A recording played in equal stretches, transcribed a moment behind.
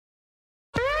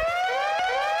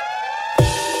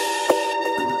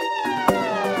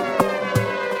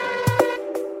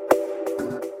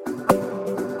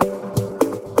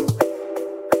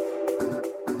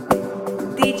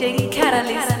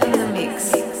KATALYST in the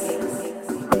mix.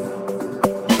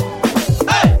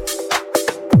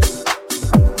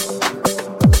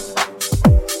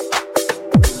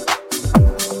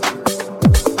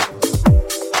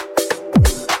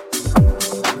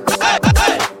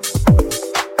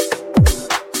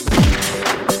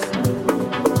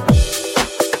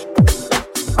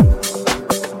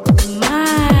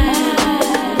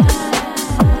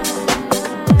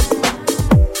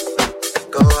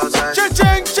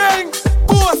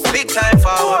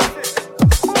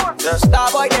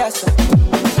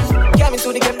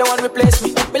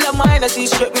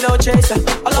 Chaser.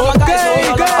 All of my guys know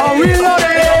all of the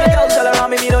girls all around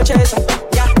me, me no chaser.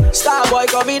 Yeah, star boy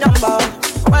got me number one.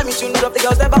 When me tune up, the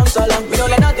girls they bounce along. We don't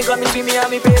let nothing come between me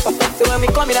and me paper. So when me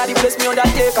come in, I the place me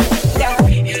undertaker. Yeah,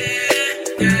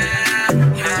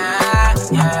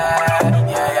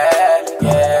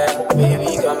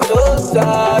 baby come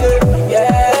closer.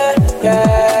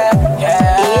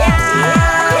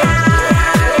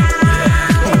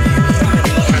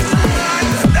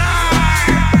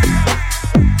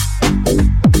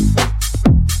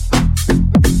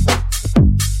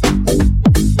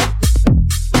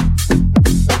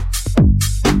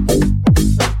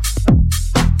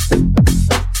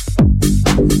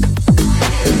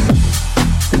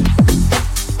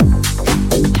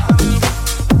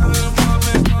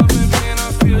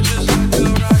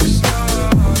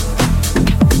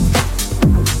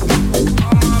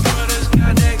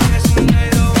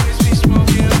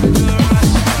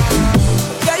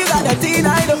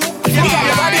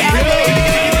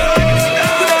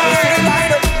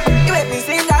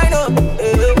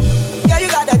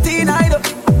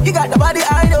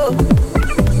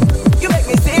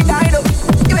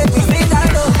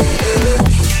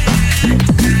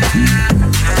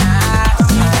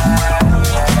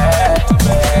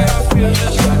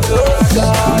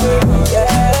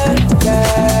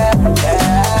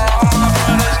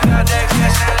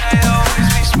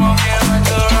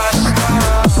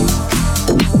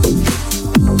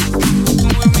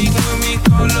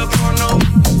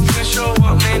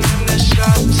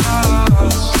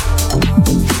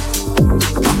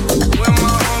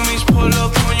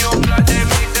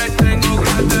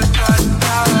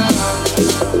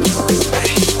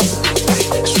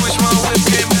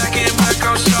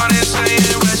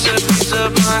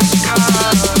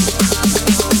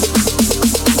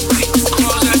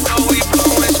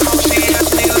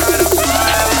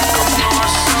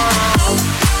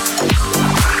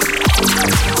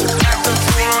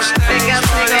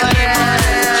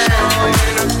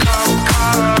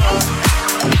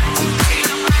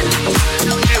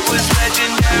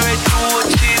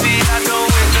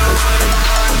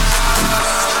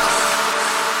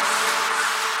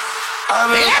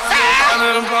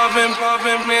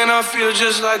 Poppin', man, I feel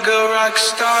just like a rock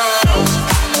star.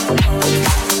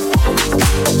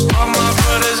 All my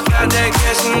brothers got that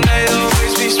gas and they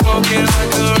always be smoking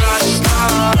like a rock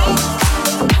star.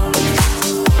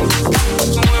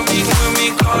 When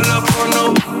we call up on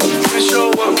no show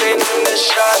up, they in the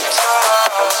shot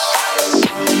toss.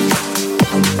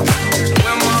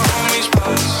 When my homies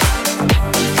pass.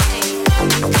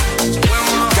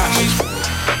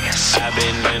 I've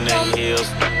been in the hills.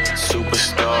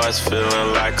 Superstars feeling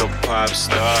like a pop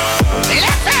star.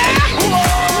 Drinking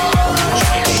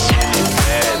in the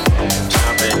bed,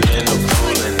 jumping in the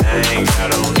pool, and I ain't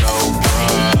got on no bra.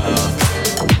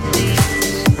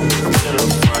 To the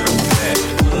front of back,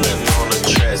 pulling on the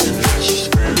tracks, and now she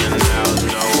screaming out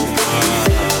no more.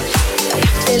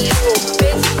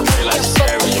 They like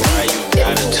Savage, why you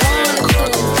got a twin car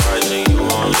garage and you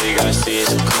only got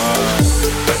 6 cars?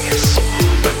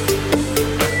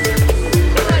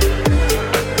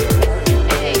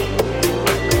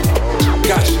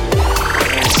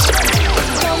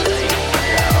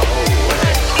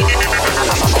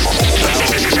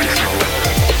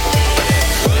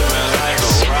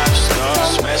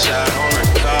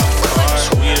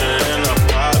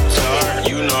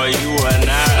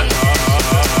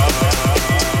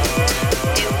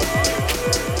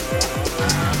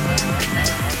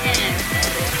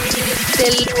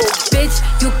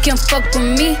 You can fuck with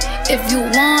me if you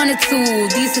wanted to.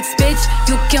 D6 bitch,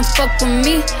 you can fuck with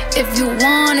me if you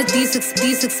wanted. D6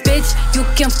 bitch, you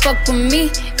can fuck with me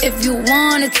if you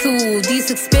wanted to.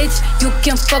 D6 bitch, you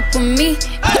can fuck with me.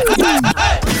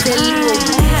 Say little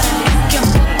bitch, you can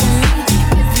fuck with me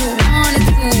if you wanted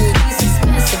to. These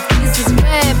expensive, these is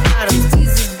red bottoms,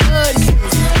 these is good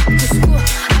shoes. After school,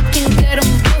 I can get them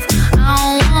both. I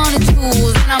don't wanna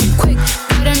choose, and I'm quick,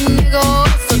 get a nigga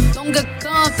off, so don't get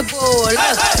comfortable. Look, I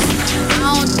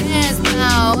don't dance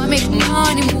now, I make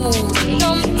money move.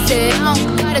 Say I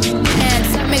don't gotta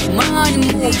dance, I make money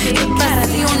move. If I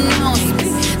see you now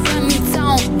speak, that means I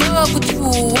don't fuck with you.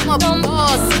 I'm a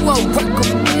boss, you a worker,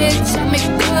 bitch. I make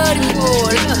bloody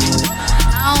move. Look,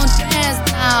 I don't dance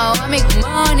now, I make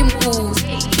money moves.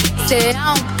 Say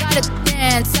I don't gotta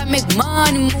dance, I make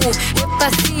money move. If I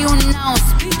see you now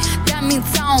speak, that means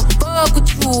I don't fuck with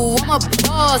you. I'm a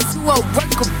boss, you a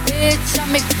worker, bitch. I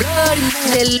make bloody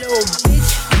moves. That little bitch,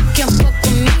 you can fuck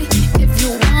with me if you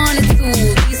wanted to.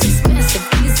 These expensive,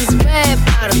 these is red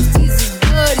bottoms, these is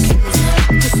bloody shoes.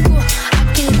 After school, I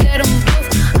can get them both,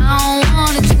 I don't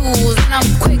wanna choose. And I'm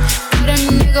quick, cut a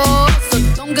nigga off, so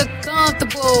don't get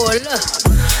comfortable. Look,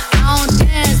 I don't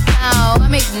dance now, I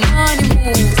make money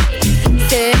moves.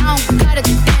 Say I don't gotta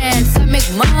dance, I make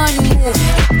money move.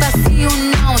 If I see you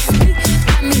now speak,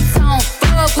 that means I don't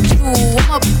fuck with you.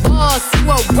 I'm a boss,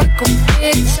 you a worker,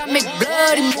 bitch. I make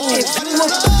bloody moves. If you a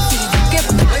pussy, you get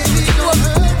popped. You a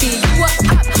pussy, you a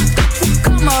op. Don't you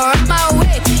come around my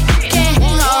way, you can't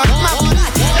hang around my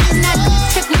block. And that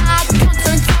check my account,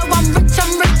 turns out I'm rich,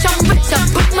 I'm rich, I'm rich. I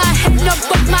put my head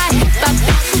above my hip, I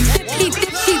think you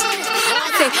dipsy.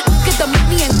 I say, look at the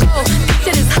money and go. This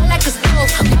shit is hot like a stove.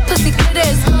 My pussy glitter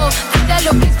is gold. See that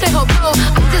little bitch play her role.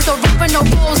 I just don't rip in no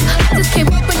rolls. I just came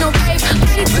up in no rave. I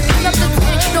need to fill up the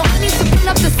tank. No, I need to fill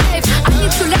up the safe. I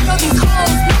need to let all these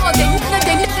hoes know they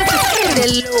know this is safe. That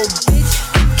little bitch,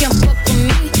 you can fuck with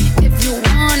me if you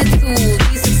wanted to.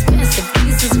 These expensive,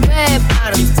 these is red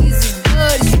bottoms, these is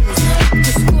bloody shoes.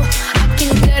 After school, I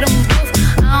can get them both,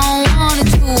 I don't wanna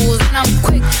choose. And I'm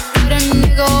quick, cut a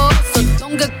nigga off, so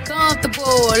don't get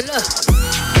comfortable. Look.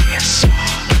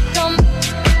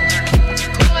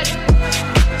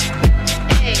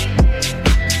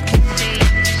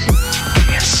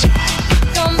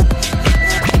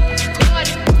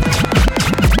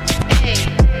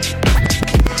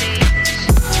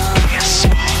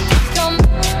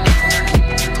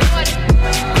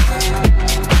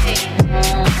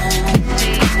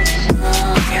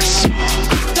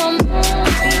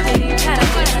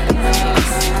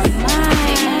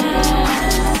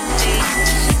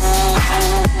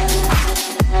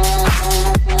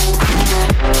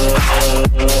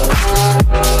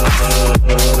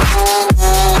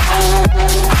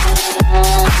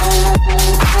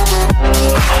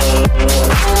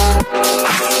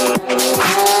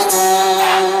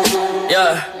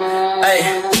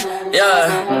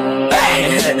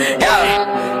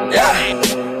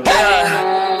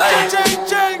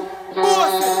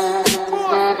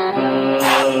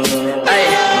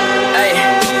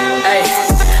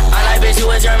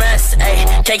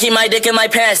 Can't keep my dick in my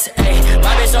pants, ayy.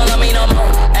 My bitch don't love me no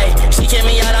more, ayy. She kick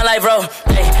me out on life, bro,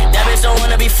 ayy. That bitch don't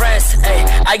wanna be friends, ayy.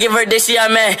 I give her dick, she a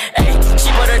man, ayy.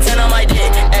 She put her 10 on my dick,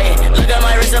 ayy. Look at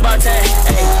my wrist about 10,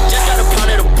 ayy. Just got a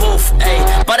pound of the booth, ayy.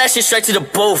 Bought that shit straight to the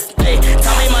booth, ayy.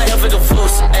 Tell me my health is a fool,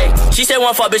 ayy. She said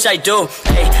one fuck, bitch, I do,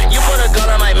 ayy. You put a gun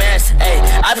on my mans, ayy.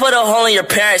 I put a hole in your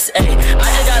parents, ayy. I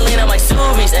just got lean on my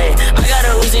Subies, ayy. I got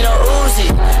a Uzi, no Uzi.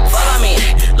 Fuck on me,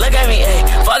 look at me, ayy.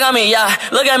 Fuck on me, yeah.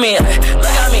 Look at me, look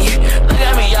at me, look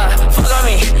at me, yeah. Fuck on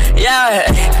me, yeah.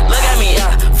 Look at me,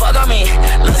 yeah. Fuck on me,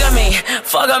 look at me,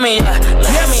 fuck on me, yeah. Look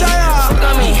at me, fuck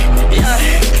on me, yeah.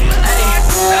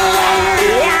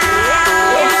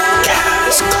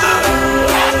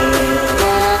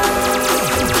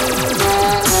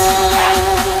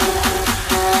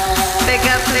 Pick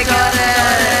up, pick on it.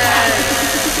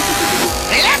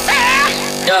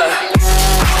 Yeah.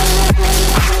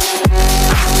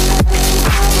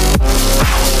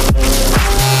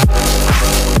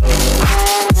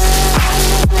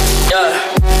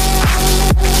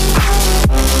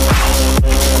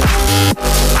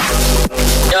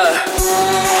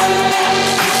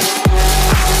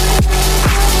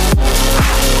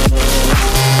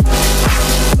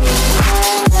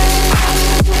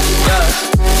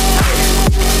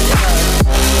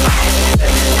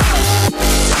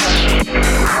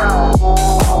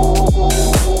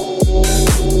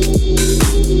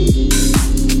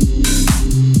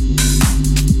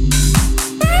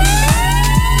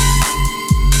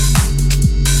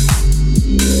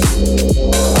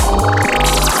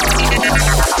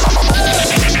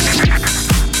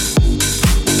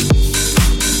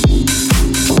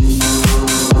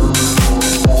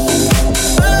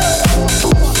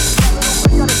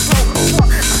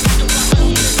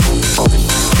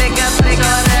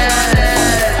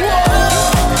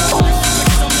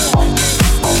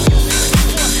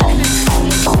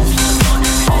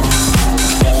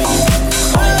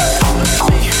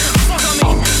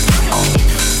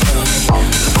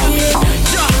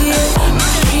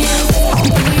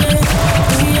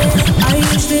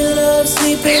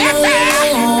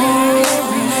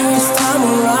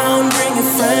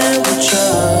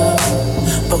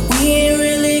 ain't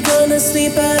really gonna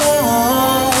sleep at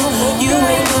all. You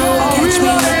ain't gonna catch me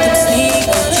with them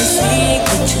sneak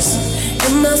pictures.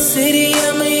 In my city,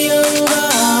 I'm a young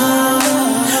god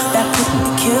that put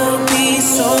the kill be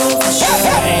so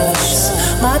vicious.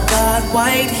 My God,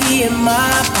 white, he in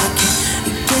my pocket.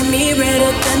 He get me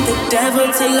redder than the devil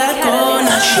till I go.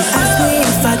 Now she asked me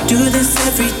if I do this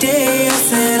every day. I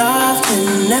said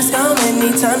often. Ask how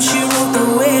many times she rode the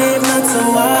wave. Not so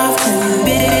often.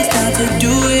 Bitch, down to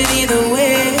do it either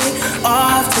way.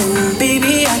 Often,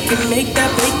 baby, I can make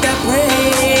that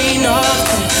rain.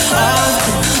 Often.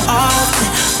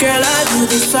 Girl, I do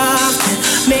this often.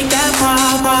 Make that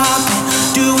pop.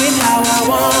 Do it how I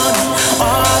want it.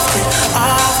 Often.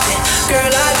 Girl,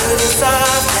 I do this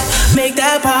often. Make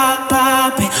that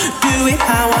pop it. Do it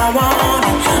how I want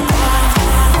it.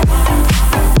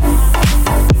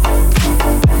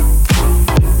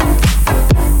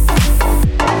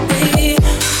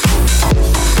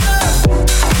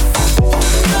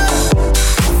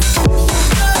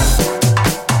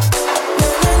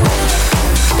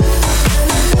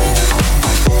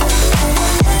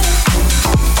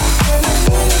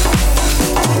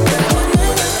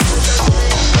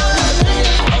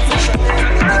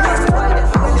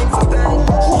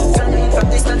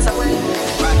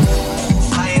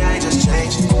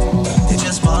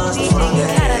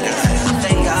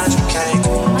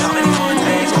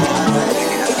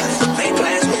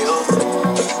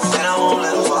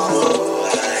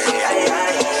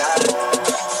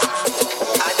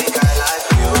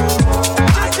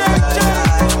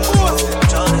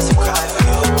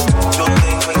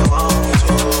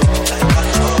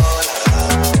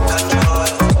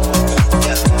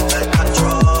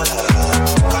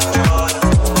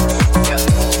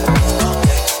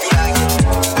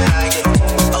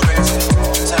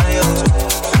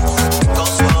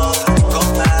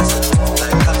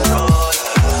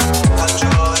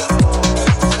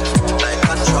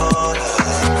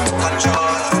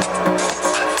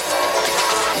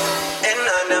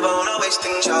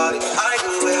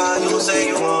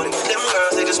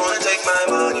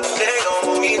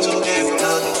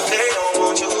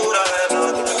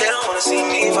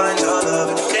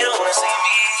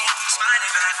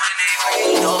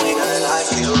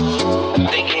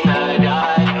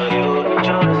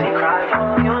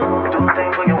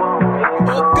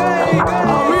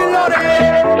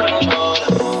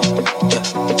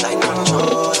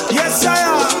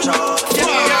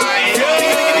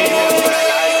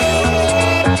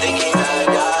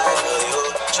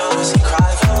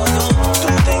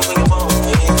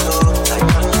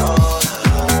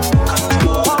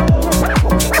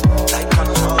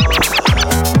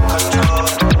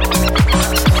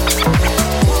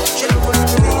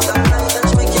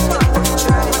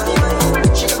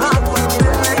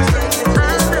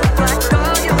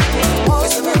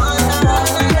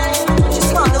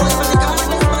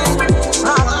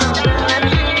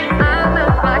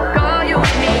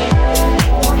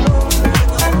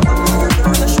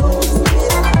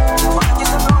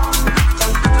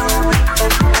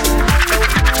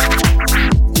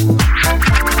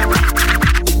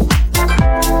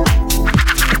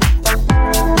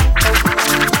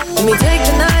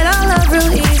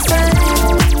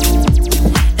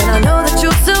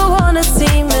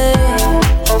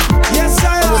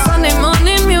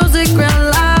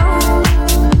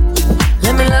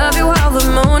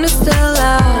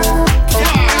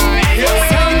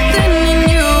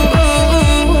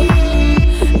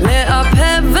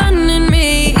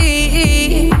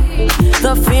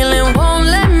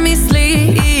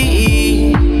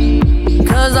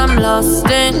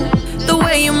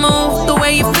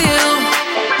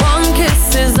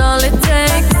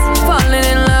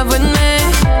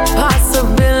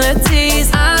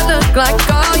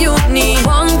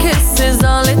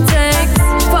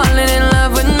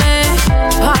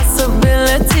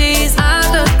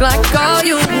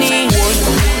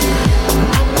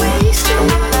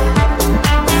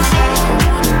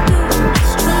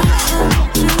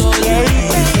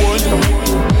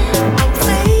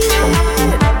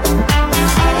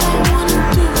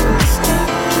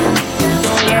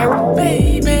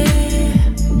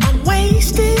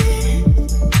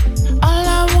 All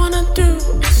I wanna do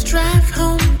is drive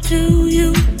home.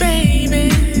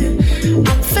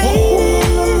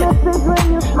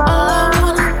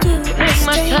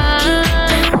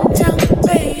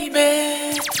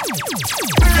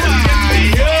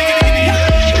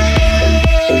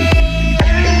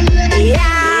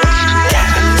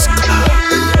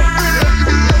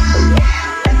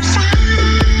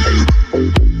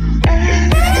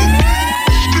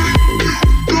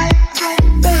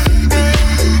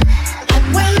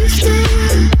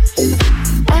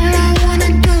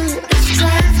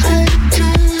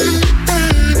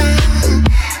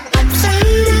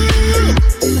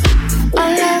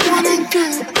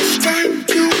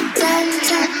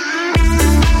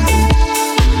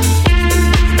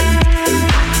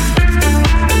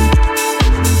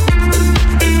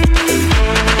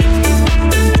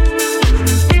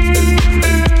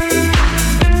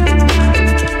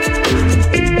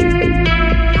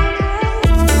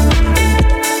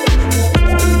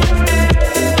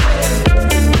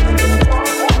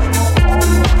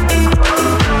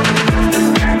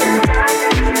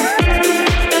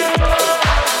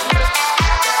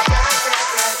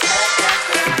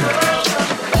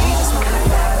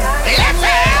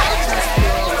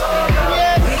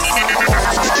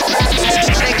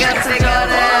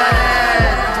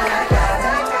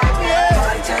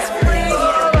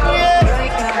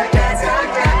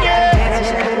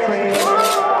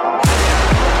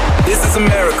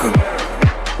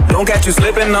 Don't catch you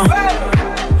slipping now.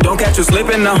 Don't catch you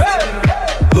slipping now.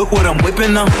 Look what I'm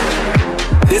whipping now.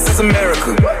 This is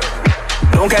America.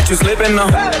 Don't catch you slipping now.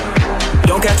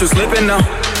 Don't catch you slipping now.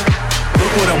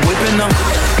 Look what I'm whipping now.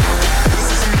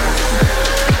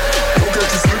 Don't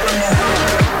catch you slipping now.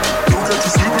 Don't catch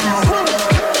you slipping now.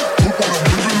 Look what I'm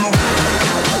whipping now.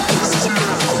 This is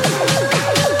America.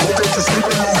 Don't catch you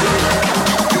slipping now.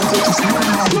 Don't catch you slipping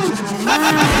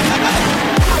now.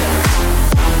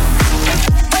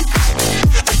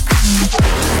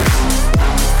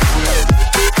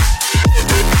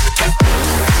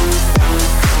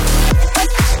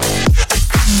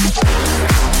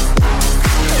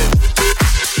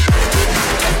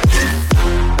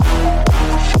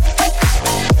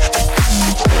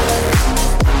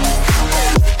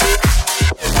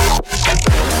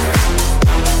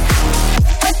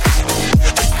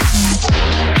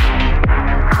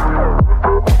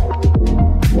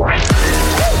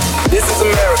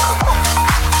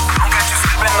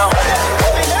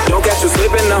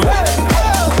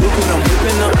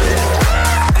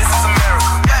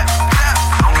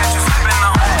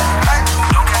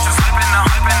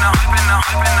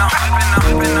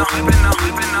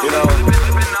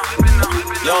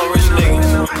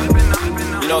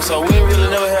 So we ain't really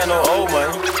never had no old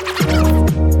money.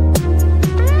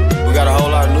 We got a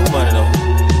whole lot of new money though.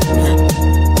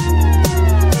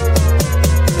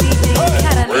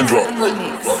 Raindrop,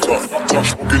 top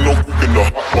smoking, no cooking the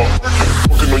hot pot.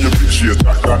 Fucking on your bitch, yeah,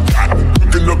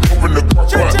 cooking up over in the crock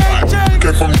pot.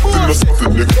 Came from nothing to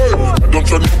something, nigga. I don't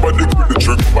trust nobody with the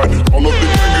trick, nobody. All of the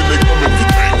gang they come and get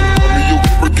bang. I mean, you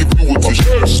give you what you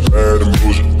should. Bad and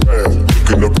bullshit, bad.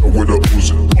 Cooking up with a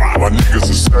Uzi. My niggas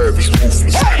are savage,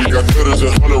 ruthless. We got cutters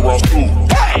and 100 rounds too.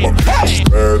 My bitch is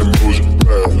bad and bullshit,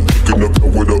 bad. Cooking up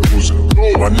with a Uzi.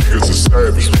 My niggas are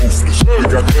savage, ruthless. We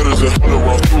got cutters and 100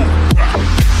 rounds too.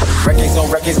 Records on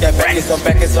records, got backers on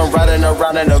backers. I'm riding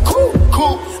around in a coupe.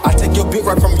 I take your bitch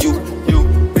right from you.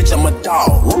 Bitch, I'm a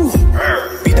dog. Woo.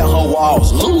 Beat the whole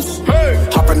walls loose.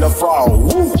 Hop in the frog.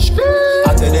 Woo.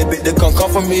 I tell that bitch to come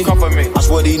for me. I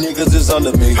swear these niggas is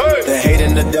under me. The hate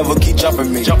and the devil keep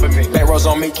jumping me. Back rows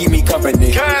on me, keep me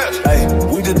company. Hey,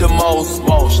 we did the most.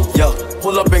 Yeah,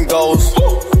 pull up and goes.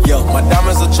 Yeah, my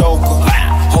diamonds a choker.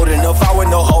 Holding up, I with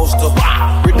no holster.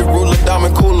 Read the ruler,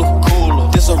 diamond cooler.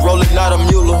 This a roller, not a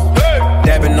mule.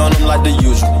 Dabbing on them like the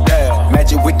usual.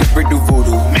 Magic with the brick do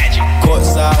voodoo.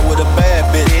 Courtside with a bad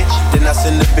bitch. Then I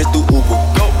send the bitch through Uber.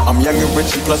 I'm young and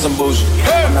rich and plus I'm bougie.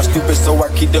 I'm not stupid, so I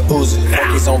keep the Uzi.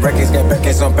 Records on records, got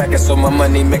backers on backers, so my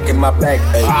money making my back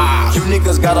ache. You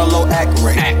niggas got a low act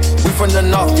rate. We from the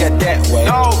north, yeah, that way.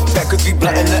 That cookie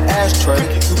blunt in the ashtray.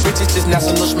 You bitches just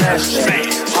national smash day.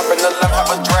 Hop in the left,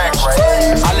 have a drag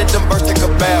race. I let them birds take a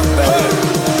bath, baby.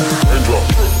 Raindrop,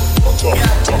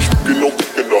 top smoking, no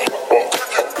cooking the hot pot.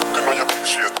 Cooking on your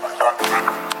bitch, yeah,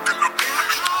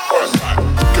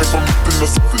 came from nothing to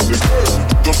something, nigga.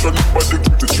 Don't try nobody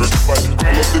with the trick, nobody.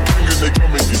 All of the gang and they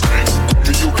come and get bang.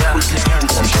 Me, you can break these people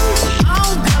to shit. I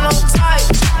don't got no type.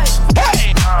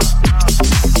 Hey!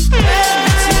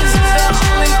 Bitches is the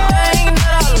only thing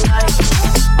that I like.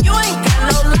 You ain't got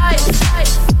no life.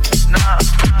 Nah.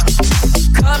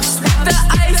 Cups with the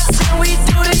ice and we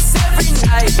do this every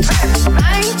night.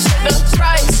 I ain't check the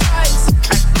price.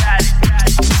 I got it.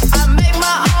 I make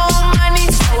my own money,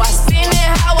 so I spend it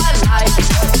how I like.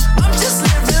 I'm just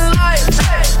living life.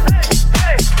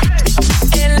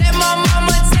 Can't let my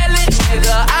mama tell it,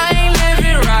 nigga, I ain't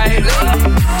living right.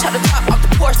 Try to top off the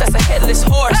Porsche, that's a headless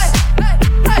horse.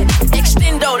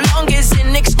 Extendo long as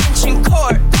an extension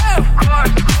cord.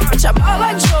 Bitch, I ball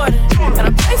like Jordan, and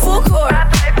I play full court.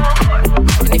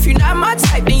 And if you're not my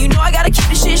type, then you know I gotta keep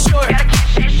this shit short.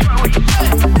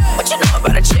 What you know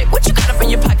about a chick? What you got up in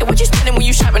your pocket? What you spending when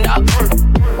you shopping, dog?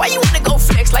 Why you wanna go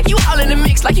flex? Like you all in the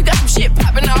mix, like you got some shit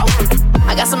popping off.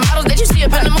 I got some models that you see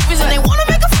up in the movies and they wanna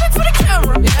make a flick for the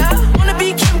camera. Yeah, wanna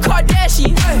be Kim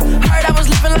Kardashian. Heard I was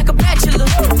living like a bachelor.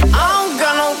 I don't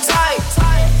got no type.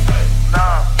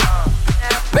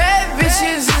 Bad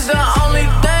bitches is the only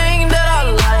thing that I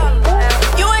like.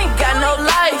 You ain't got no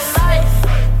life.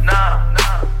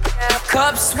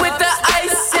 Cups with the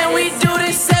ice and we do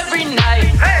this every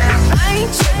night. I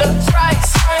ain't check the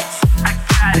price. I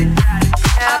got it.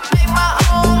 I make my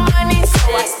own money,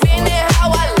 so I spend it how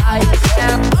I like.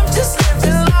 I'm just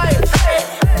living life.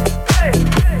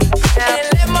 Can't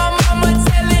let my mama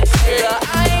tell it, nigga,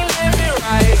 I ain't living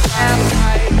right.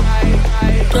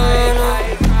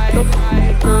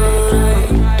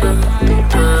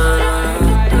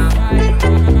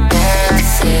 Can't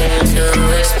seem to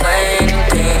explain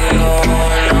anything on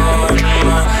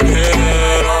my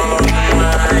head, on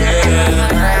my head.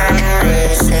 I'm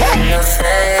racing the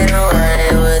fade.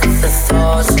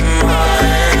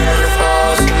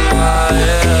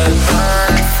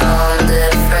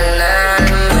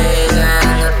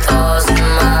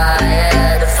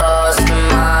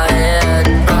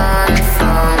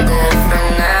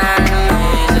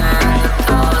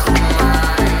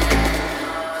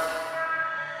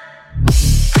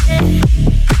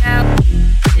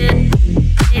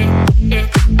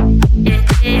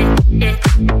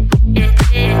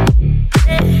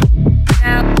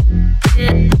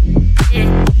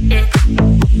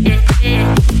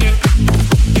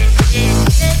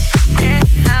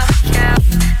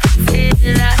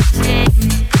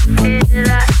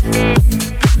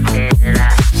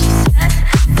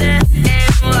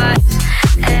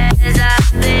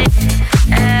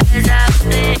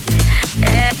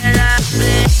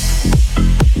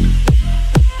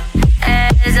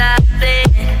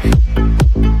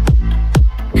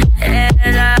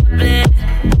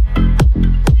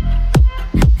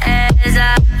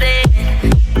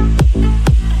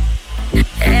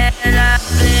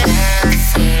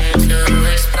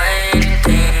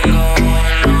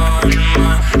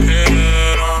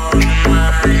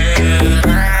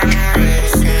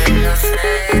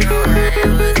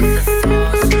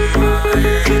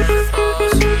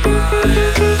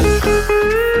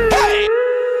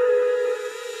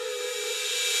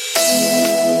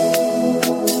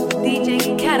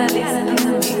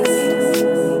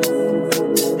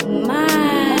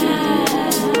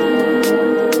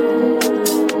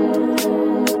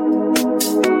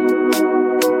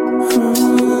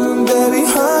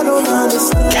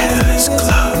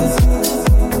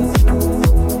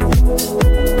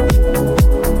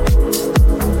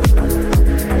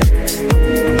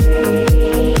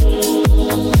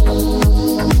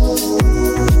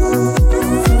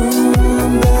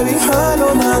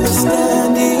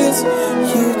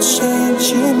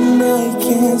 I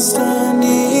can't stand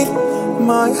it.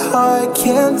 My heart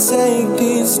can't take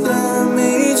this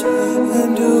damage,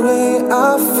 and the way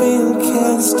I feel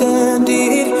can't stand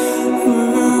it.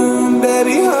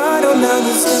 Baby, I don't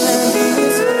understand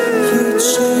this. You're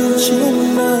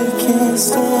changing, I can't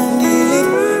stand it.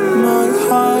 My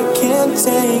heart can't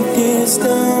take this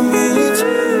damage,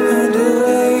 and the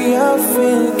way I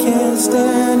feel can't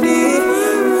stand it.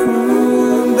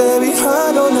 Baby,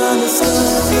 I don't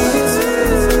understand this.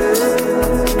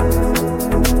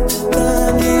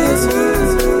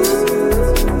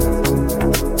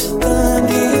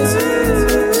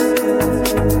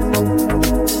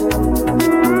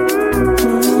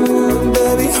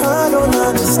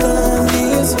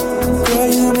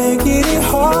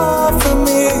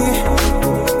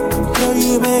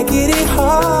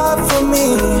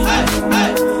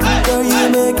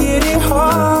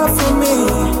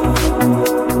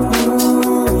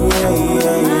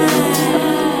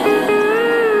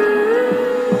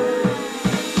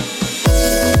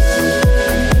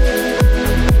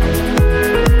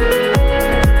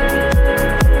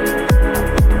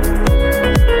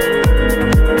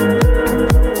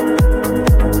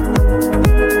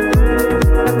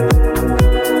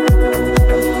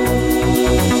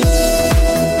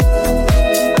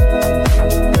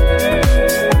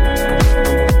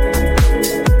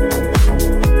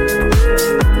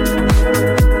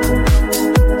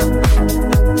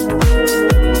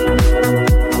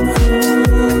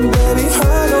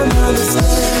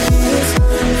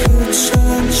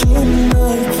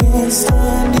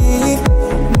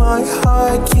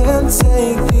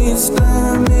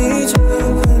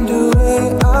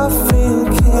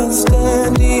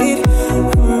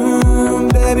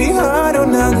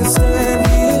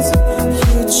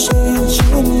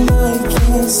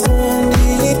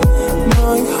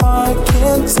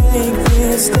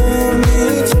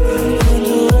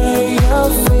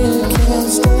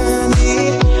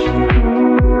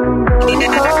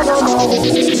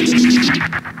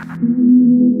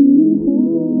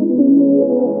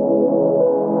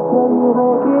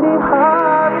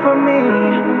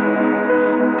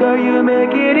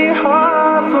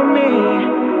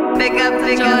 Pick up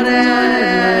the